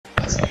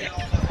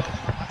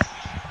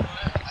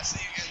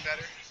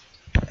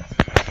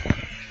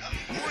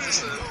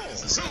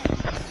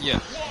Yeah.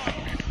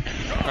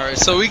 Alright,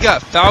 so we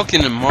got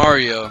Falcon and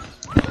Mario.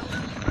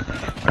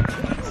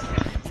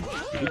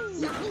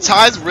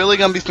 Ty's really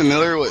gonna be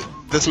familiar with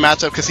this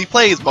matchup because he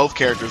plays both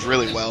characters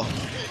really well.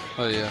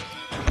 Oh yeah.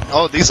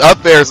 Oh, these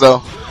up airs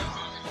though.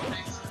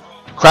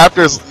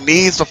 Craptor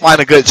needs to find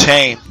a good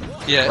chain.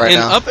 Yeah, right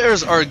and now. up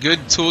airs are a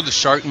good tool to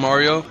shark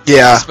Mario.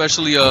 Yeah.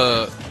 Especially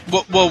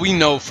well we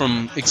know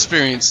from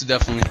experience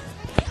definitely.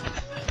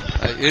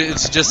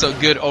 It's just a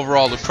good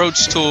overall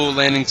approach tool,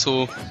 landing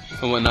tool,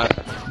 and whatnot.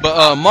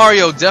 But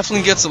Mario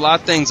definitely gets a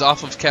lot of things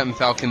off of Captain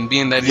Falcon,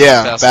 being that he's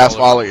a fast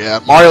faller. Yeah,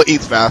 Mario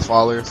eats fast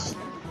fallers.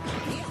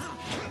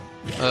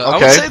 I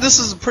would say this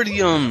is a pretty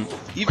even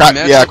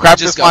matchup. Yeah,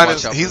 Craptor's finding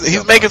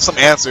he's making some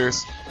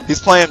answers. He's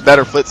playing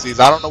better footsies.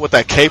 I don't know what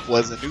that cape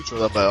was in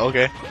neutral, but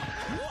okay.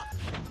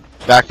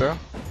 Back throw.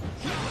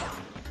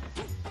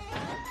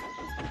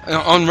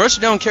 On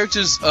rushdown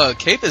characters,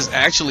 cape is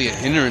actually a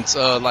hindrance.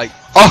 Like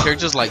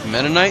characters like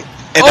Meta Knight.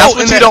 And that's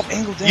what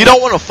you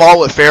don't want to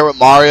fall with fair with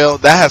Mario.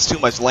 That has too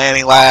much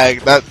landing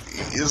lag. That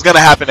is gonna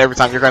happen every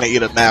time you're gonna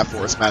eat a map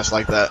for a smash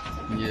like that.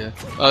 Yeah,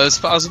 it's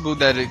possible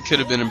that it could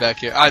have been a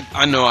back air.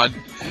 I know.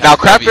 Now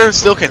Craptor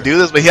still can do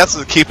this, but he has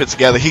to keep it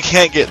together. He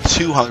can't get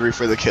too hungry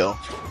for the kill.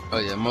 Oh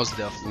yeah, most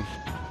definitely.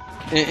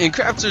 And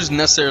Craptor's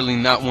necessarily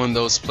not one of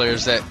those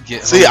players that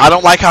get. See, I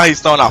don't like how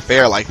he's throwing out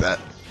fair like that.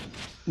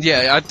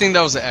 Yeah, I think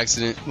that was an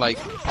accident. Like,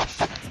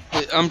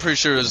 I'm pretty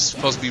sure it was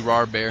supposed to be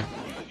raw bear.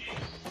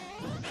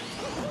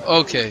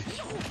 Okay.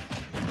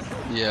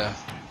 Yeah.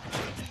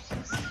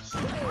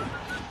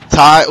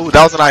 Ty, ooh,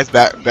 that was a nice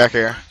back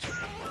air.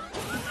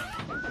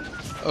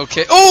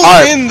 Okay. Oh,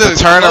 right, in the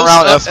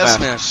turnaround F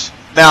smash.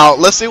 Now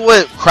let's see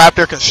what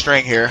Craptor can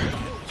string here.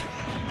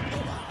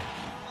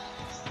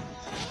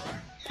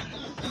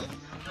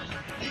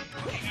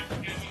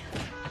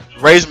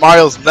 Rage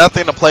Mario's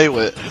nothing to play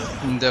with.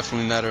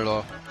 Definitely not at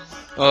all.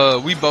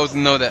 We both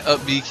know that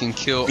up B can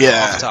kill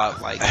off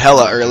top like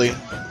hella early.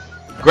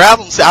 Grab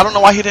him. See, I don't know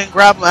why he didn't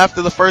grab him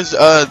after the first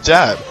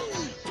jab.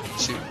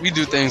 Shoot, we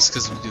do things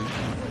because we do.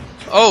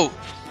 Oh,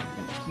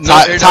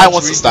 no, Ty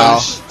wants the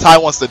style. Ty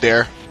wants the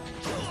dare.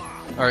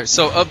 All right,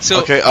 so up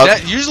tilt. Okay, up.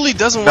 That usually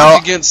doesn't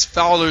work against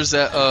foulers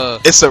that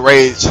It's the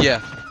rage.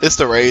 Yeah. It's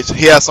the rage.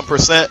 He has some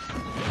percent.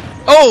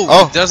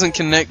 Oh, it doesn't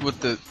connect with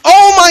the.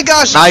 Oh my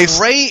gosh! Nice,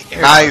 great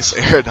air nice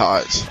dodge. Air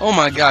dodge. Oh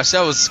my gosh,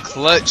 that was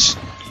clutch.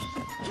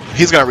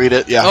 He's gonna read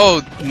it. Yeah.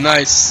 Oh,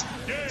 nice.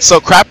 So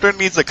Craptor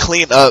needs to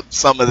clean up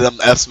some of them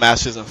F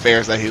smashes and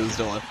fairs that he was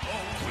doing,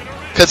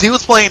 because he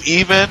was playing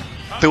even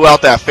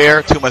throughout that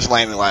fair. Too much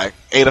landing lag.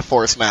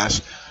 8-4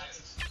 smash.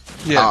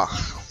 Yeah.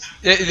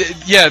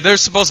 Yeah, they're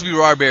supposed to be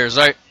raw bears,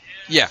 right?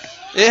 Yeah,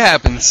 it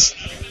happens.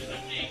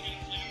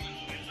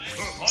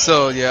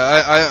 So yeah,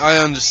 I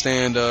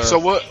understand. So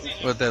what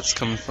that's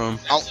coming from?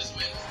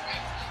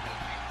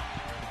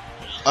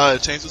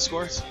 Change the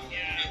scores.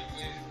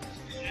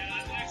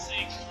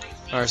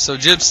 All right, so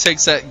Jibs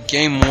takes that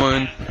game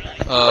 1.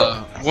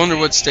 Wonder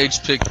what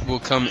stage pick will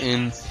come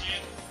in.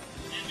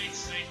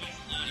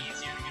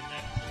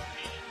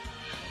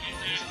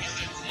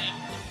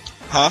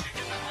 Huh?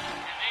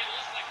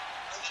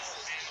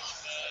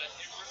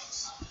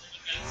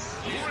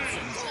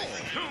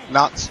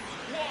 Not.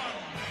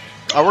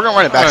 Oh, we're gonna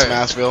run it back to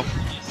Smashville.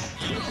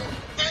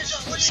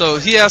 So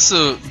he has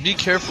to be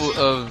careful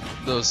of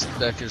those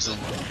backers.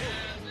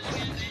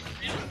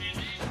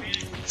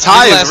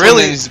 Ty's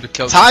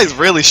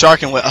really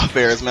sharking with up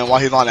airs, man, while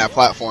he's on that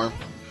platform,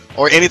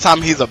 or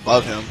anytime he's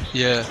above him.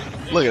 Yeah.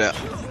 Look at that,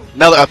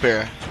 another up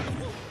air.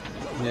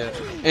 Yeah,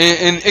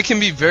 and it can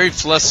be very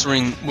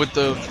flustering with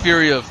the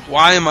fury of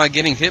why am I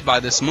getting hit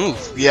by this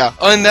move? Yeah.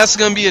 Oh, and that's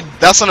gonna be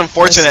that's an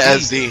unfortunate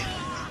SD.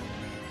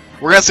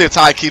 We're gonna see if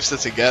Ty keeps it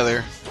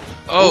together.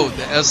 Oh,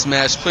 the S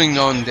smash putting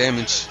on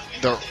damage.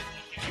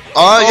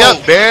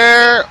 Yeah,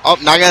 bear. Oh,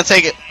 not gonna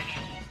take it.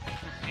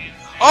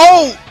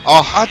 Oh,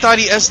 I thought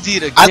he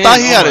SD'd again. I thought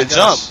he had a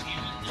jump.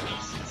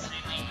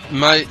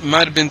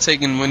 Might have been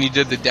taken when he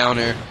did the down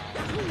air.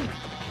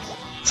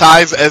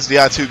 Ty's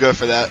SDI too good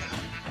for that.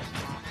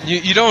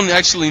 You don't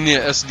actually need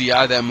an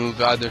SDI that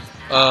move either.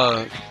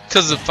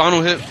 Cause the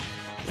final hit.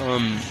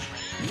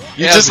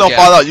 You just don't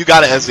fall out. You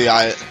gotta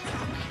SDI it.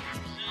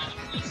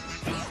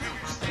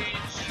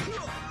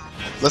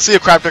 Let's see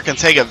if Craptor can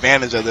take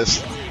advantage of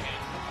this.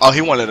 Oh,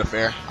 he wanted a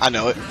fair. I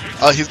know it.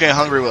 Oh, he's getting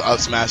hungry with up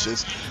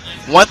smashes.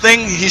 One thing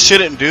he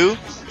shouldn't do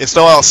is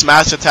throw out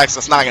smash attacks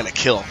that's not going to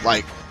kill.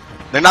 Like,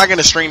 they're not going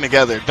to string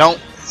together.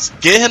 Don't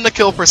get him the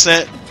kill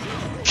percent.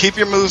 Keep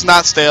your moves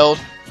not staled.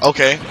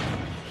 Okay.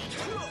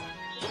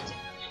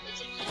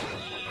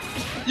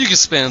 You can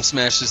spam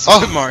smashes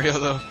with Mario,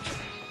 though.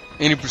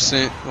 Any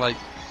percent. Like,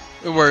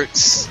 it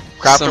works.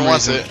 Craptor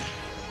wants it.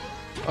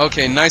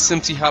 Okay, nice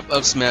empty hop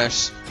up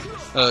smash.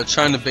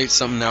 Trying to bait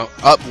something out.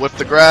 Up with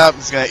the grab.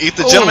 He's going to eat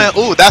the gentleman.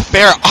 Ooh, that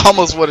fair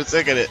almost would have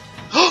taken it.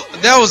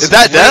 That was Is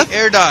that death?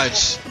 Air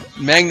dodge.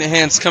 Magnet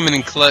hands coming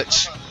in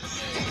clutch.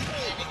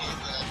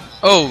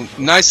 Oh,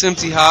 nice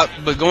empty hop,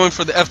 but going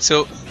for the F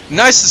tilt.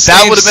 Nice.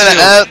 That would have been an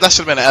F. That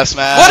should have been an F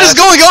smash. What is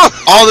going on?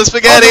 All the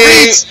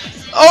spaghetti.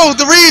 Oh,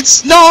 the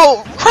reads!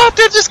 No,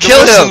 Craptor, just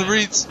kill him.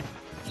 Reads.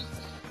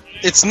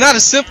 It's not a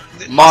simple.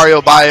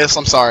 Mario bias.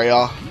 I'm sorry,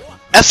 y'all.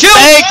 Kill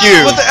Thank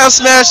you. with the F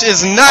smash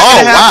is not Oh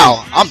gonna happen.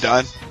 wow, I'm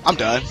done. I'm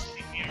done.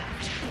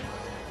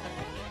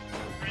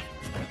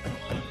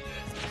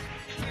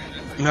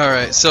 All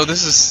right, so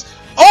this is.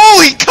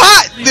 Oh, he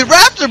caught the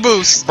Raptor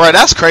boost. Bro,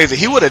 that's crazy.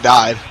 He would have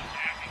died.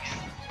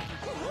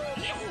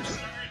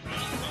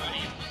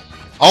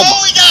 Oh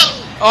my.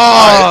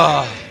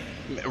 Oh.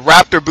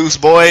 Raptor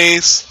boost,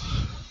 boys.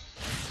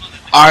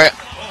 Alright.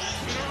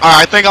 Alright,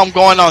 I think I'm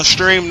going on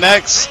stream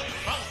next.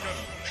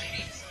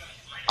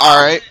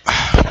 Alright.